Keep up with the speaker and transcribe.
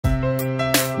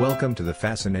Welcome to the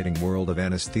fascinating world of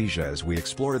anesthesia as we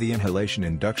explore the inhalation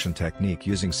induction technique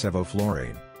using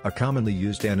Sevoflurane, a commonly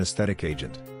used anesthetic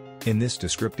agent. In this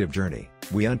descriptive journey,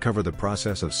 we uncover the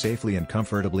process of safely and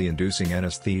comfortably inducing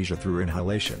anesthesia through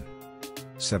inhalation.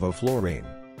 Sevoflurane,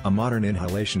 a modern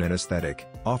inhalation anesthetic,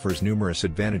 offers numerous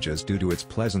advantages due to its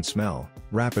pleasant smell,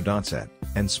 rapid onset,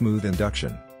 and smooth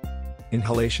induction.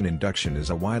 Inhalation induction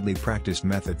is a widely practiced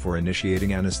method for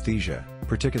initiating anesthesia,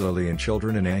 particularly in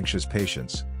children and anxious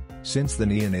patients. Since the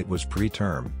neonate was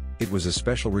preterm, it was a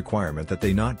special requirement that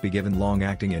they not be given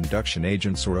long-acting induction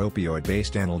agents or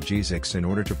opioid-based analgesics in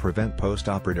order to prevent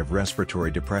post-operative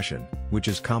respiratory depression, which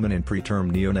is common in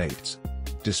preterm neonates.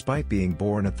 Despite being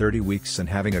born at 30 weeks and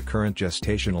having a current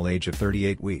gestational age of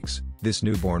 38 weeks, this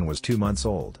newborn was 2 months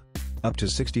old. Up to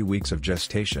 60 weeks of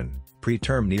gestation,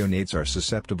 preterm neonates are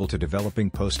susceptible to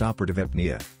developing post-operative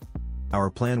apnea.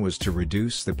 Our plan was to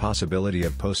reduce the possibility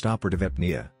of post-operative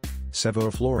apnea.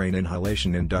 Sevoflurane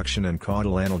inhalation induction and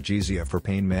caudal analgesia for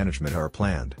pain management are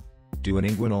planned. Do an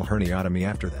inguinal herniotomy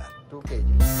after that. 2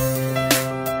 kg.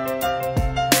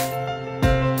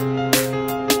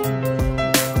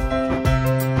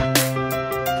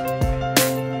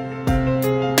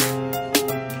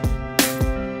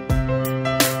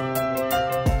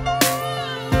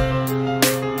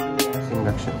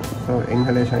 So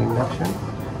inhalation induction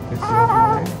is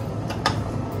Sevoflurane.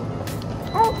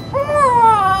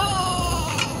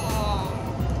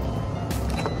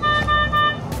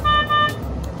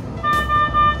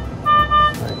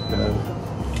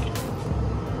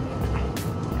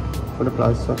 Put a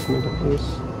pulse oximeter, please.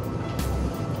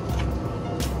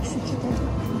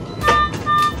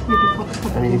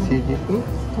 And ECG,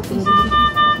 please.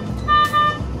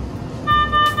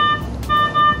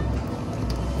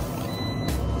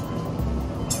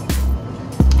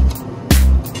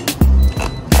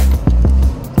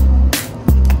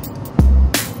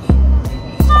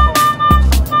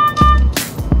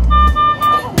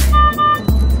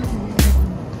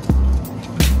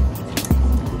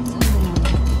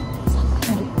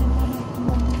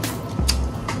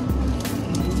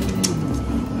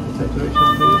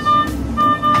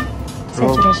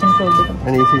 Saturation probe.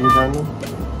 And ECG done.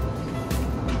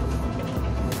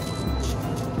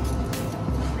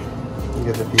 You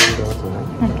get the field also, right?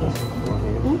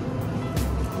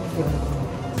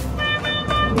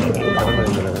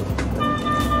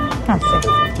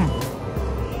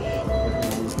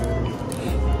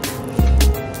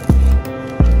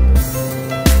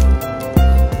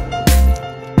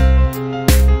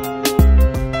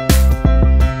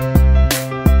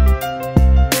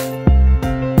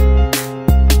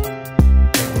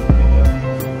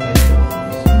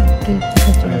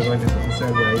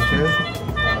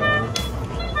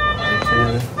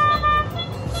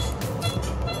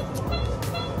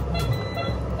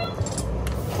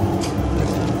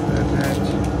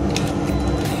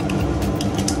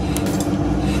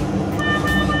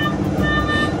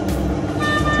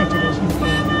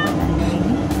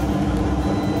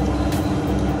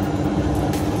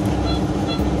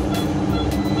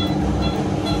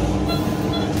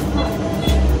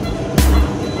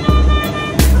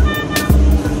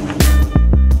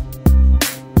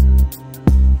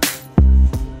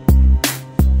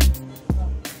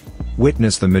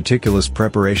 Witness the meticulous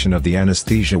preparation of the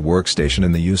anesthesia workstation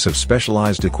and the use of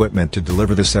specialized equipment to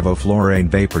deliver the Sevoflurane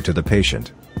vapor to the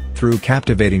patient. Through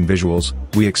captivating visuals,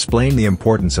 we explain the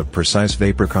importance of precise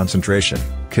vapor concentration,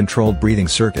 controlled breathing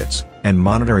circuits, and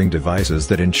monitoring devices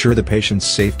that ensure the patient's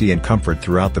safety and comfort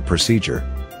throughout the procedure.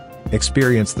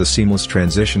 Experience the seamless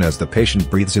transition as the patient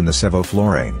breathes in the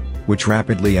Sevoflurane, which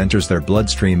rapidly enters their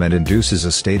bloodstream and induces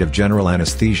a state of general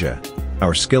anesthesia.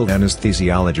 Our skilled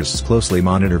anesthesiologists closely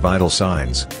monitor vital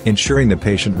signs, ensuring the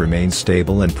patient remains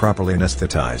stable and properly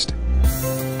anesthetized.